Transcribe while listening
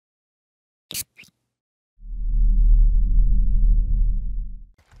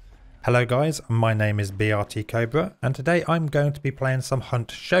Hello guys, my name is BRT Cobra and today I'm going to be playing some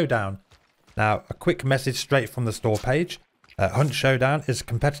Hunt Showdown. Now, a quick message straight from the store page. Hunt Showdown is a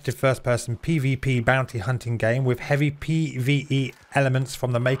competitive first-person PvP bounty hunting game with heavy PvE elements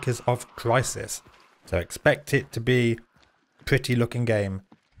from the makers of Crytek. So expect it to be a pretty looking game.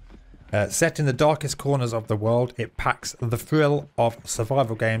 Set in the darkest corners of the world, it packs the thrill of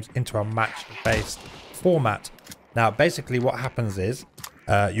survival games into a match-based format. Now, basically what happens is,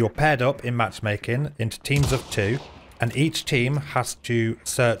 you're paired up in matchmaking into teams of 2, and each team has to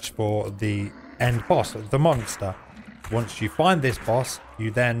search for the end boss, the monster. Once you find this boss,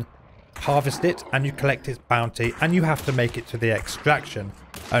 you then harvest it and you collect its bounty, and you have to make it to the extraction.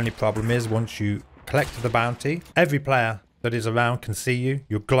 Only problem is, once you collect the bounty, every player that is around can see you.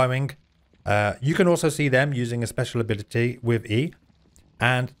 You're glowing. You can also see them using a special ability with E.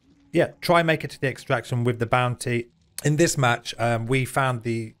 And yeah, try make it to the extraction with the bounty. In this match, we found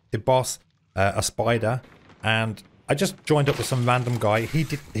the boss, a spider, and I just joined up with some random guy.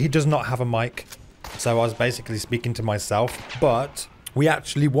 He does not have a mic, so I was basically speaking to myself, but we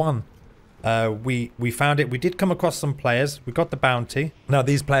actually won. We found it. We did come across some players. We got the bounty. Now,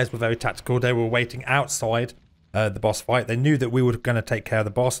 these players were very tactical. They were waiting outside the boss fight. They knew that we were going to take care of the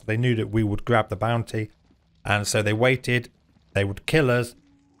boss. They knew that we would grab the bounty, and so they waited. They would kill us,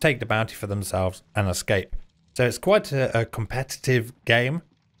 take the bounty for themselves, and escape. So it's quite a competitive game.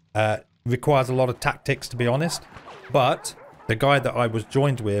 Requires a lot of tactics, to be honest. But the guy that I was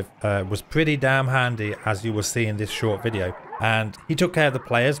joined with was pretty damn handy, as you will see in this short video. And he took care of the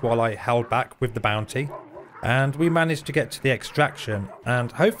players while I held back with the bounty. And we managed to get to the extraction.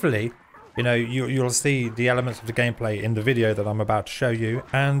 And hopefully, you know, you'll see the elements of the gameplay in the video that I'm about to show you.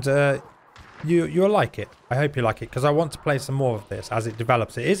 And you'll like it. I hope you like it, because I want to play some more of this as it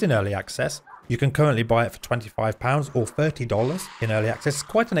develops. It is in early access. You can currently buy it for £25 or $30 in early access. It's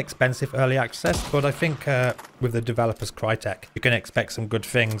quite an expensive early access, but I think with the developers Crytek, you can expect some good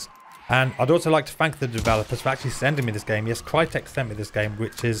things. And I'd also like to thank the developers for actually sending me this game. Yes, Crytek sent me this game,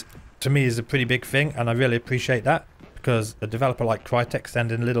 which is, to me, is a pretty big thing, and I really appreciate that, because a developer like Crytek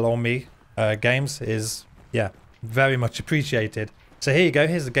sending little old me games is, yeah, very much appreciated. So here you go.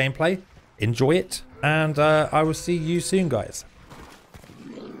 Here's the gameplay. Enjoy it, and I will see you soon, guys.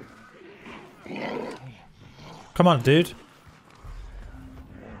 Come on, dude.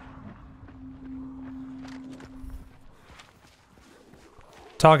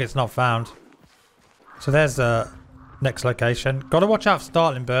 Target's not found. So there's the next location. Gotta watch out for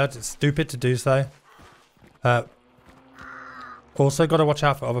startling birds. It's stupid to do so. Also gotta watch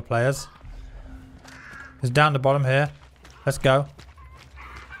out for other players. It's down the bottom here. Let's go.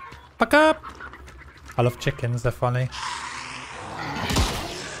 Fuck up! I love chickens, they're funny.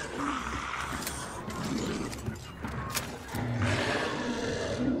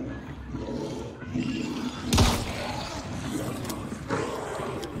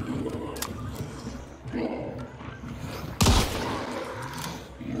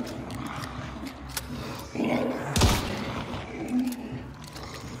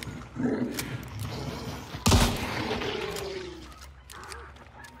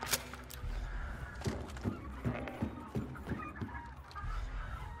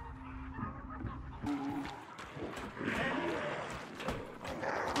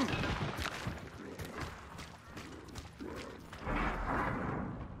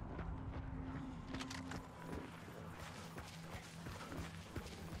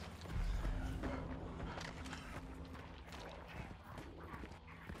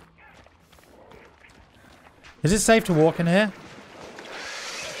 Is it safe to walk in here?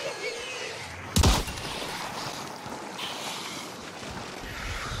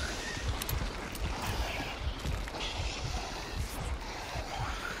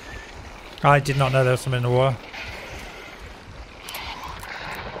 I did not know there was something in the water.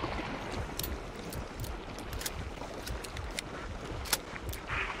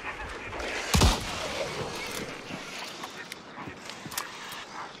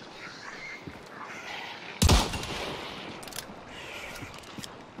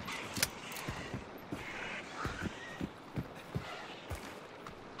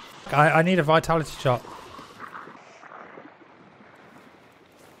 I need a vitality shot.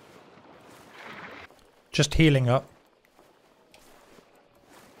 Just healing up.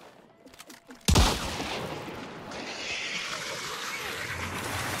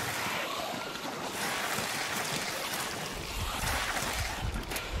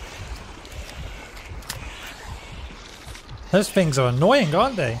 Those things are annoying,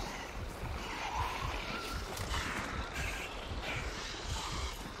 aren't they?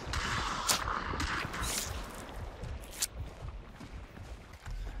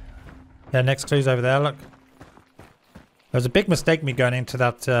 Yeah, next clue's over there, look. There was a big mistake me going into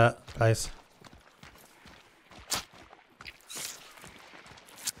that place.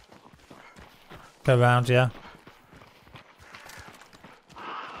 Go around, yeah.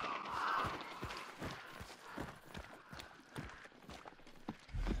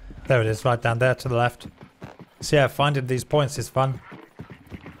 There it is, right down there to the left. So yeah, finding these points is fun.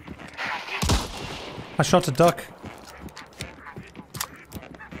 I shot a duck.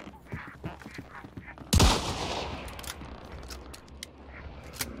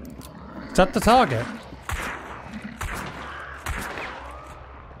 Is that the target?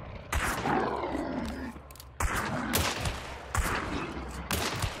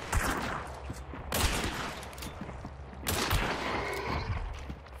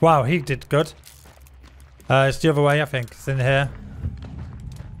 Wow, he did good. It's the other way, I think. It's in here.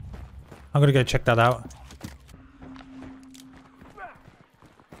 I'm gonna go check that out.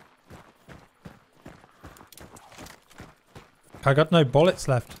 I got no bullets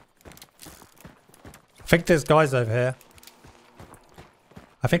left. I think there's guys over here.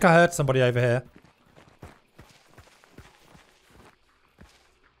 I think I heard somebody over here.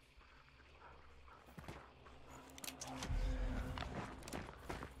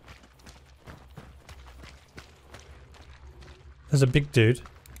 There's a big dude.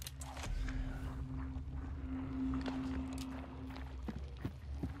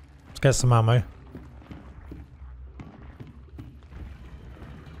 Let's get some ammo.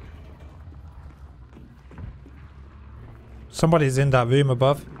 Somebody's in that room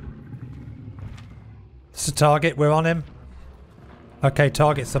above. It's a target, we're on him. Okay,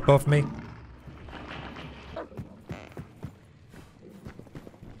 target's above me.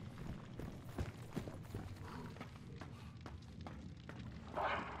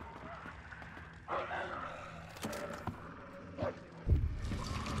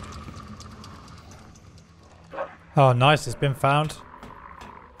 Oh, nice, it's been found.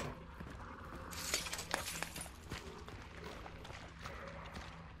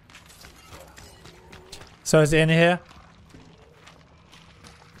 So is it in here?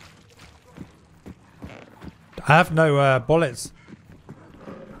 I have no bullets.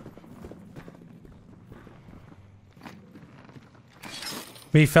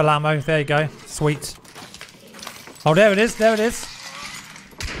 Refill ammo, there you go. Sweet. Oh, there it is, there it is.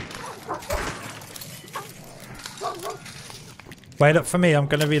 Wait up for me, I'm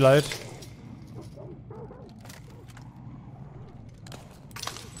gonna reload.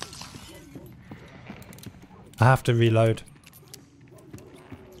 I have to reload.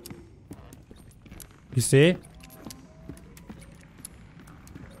 You see?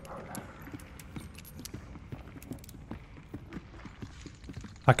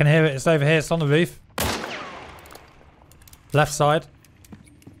 I can hear it, it's over here, it's on the roof. Left side.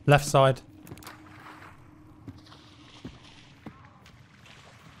 Left side.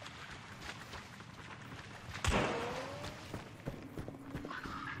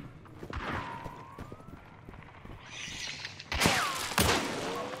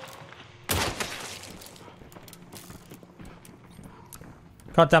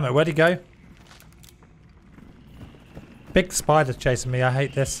 God damn it, where'd he go? Big spider chasing me, I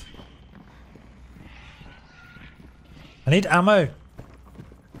hate this. I need ammo.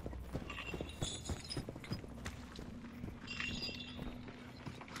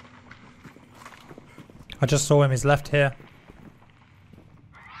 I just saw him, he's left here.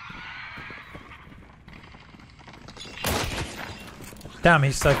 Damn,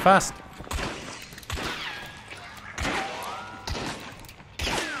 he's so fast.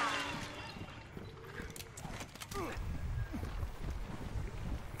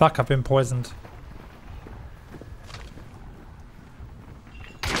 Fuck, I've been poisoned.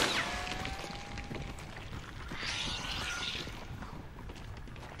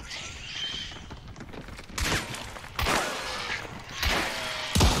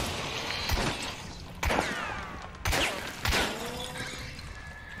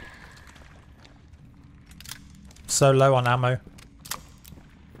 So low on ammo.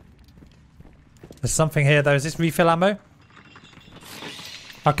 There's something here though. Is this refill ammo?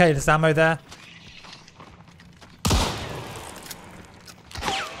 Okay, there's ammo there.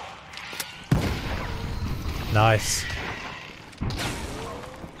 Nice.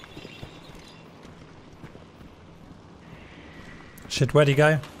 Shit, where'd he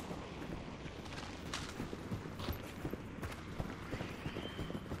go?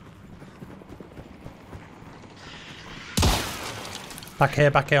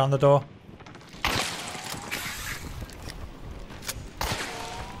 Back here on the door.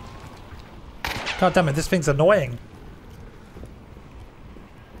 God damn it, this thing's annoying.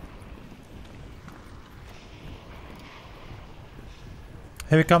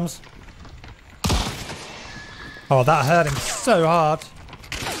 Here he comes. Oh, that hurt him so hard.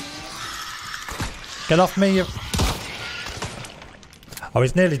 Get off me, you... Oh,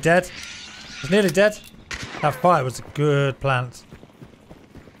 he's nearly dead. He's nearly dead. That fight was a good plant.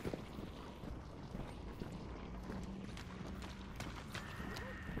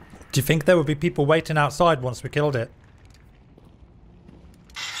 Do you think there would be people waiting outside once we killed it?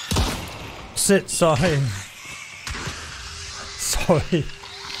 Sit, sorry. Sorry.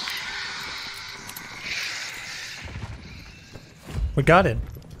 We got it.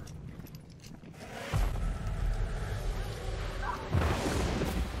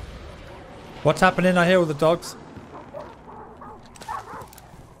 What's happening? I hear all the dogs.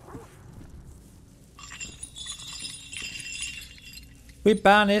 We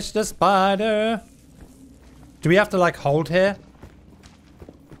banished the spider. Do we have to like hold here?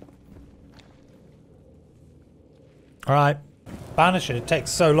 Alright. Banish it. It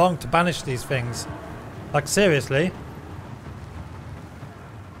takes so long to banish these things. Like seriously.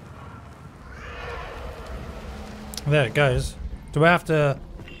 There it goes. Do I have to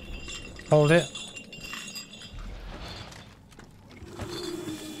hold it?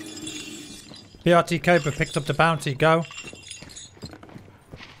 BRT Cobra picked up the bounty. Go.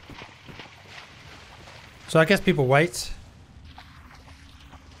 So I guess people wait.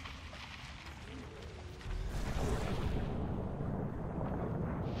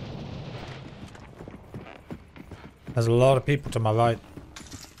 There's a lot of people to my right.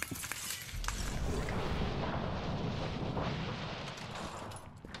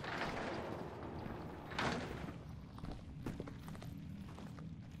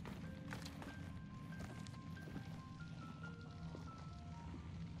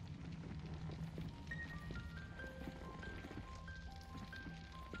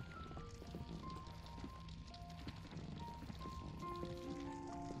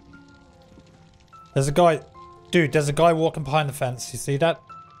 There's a guy. Dude, there's a guy walking behind the fence. You see that?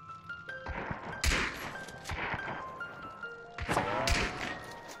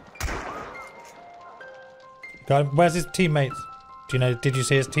 Where's his teammates? Do you know? Did you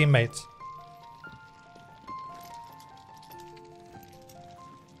see his teammates?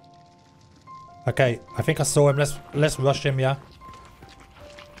 Okay, I think I saw him. Let's rush him, yeah.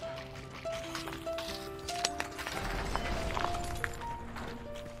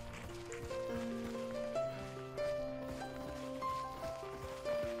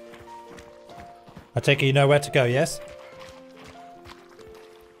 I take it you know where to go, yes?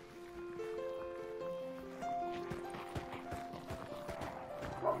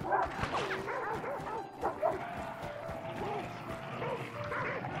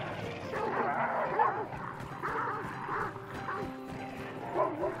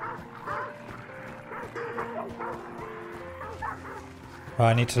 Oh,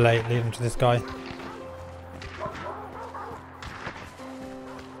 I need to lead him to this guy.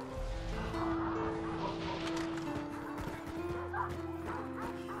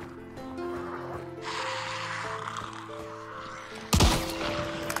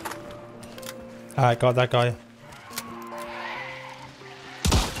 Alright, got that guy.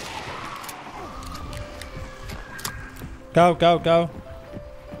 Go, go, go.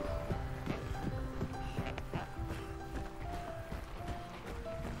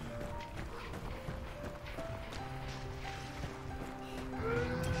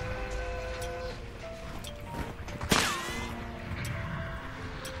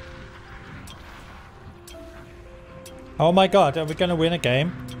 Oh my god, are we gonna win a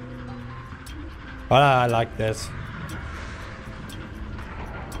game? Oh, I like this.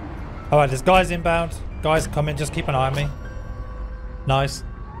 Alright, there's guys inbound. Guys coming, just keep an eye on me. Nice.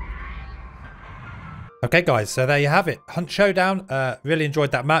 Okay guys, so there you have it. Hunt Showdown. Really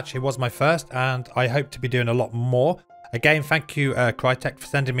enjoyed that match. It was my first and I hope to be doing a lot more. Again, thank you Crytek for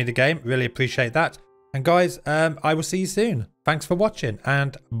sending me the game. Really appreciate that. And guys, I will see you soon. Thanks for watching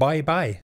and bye bye.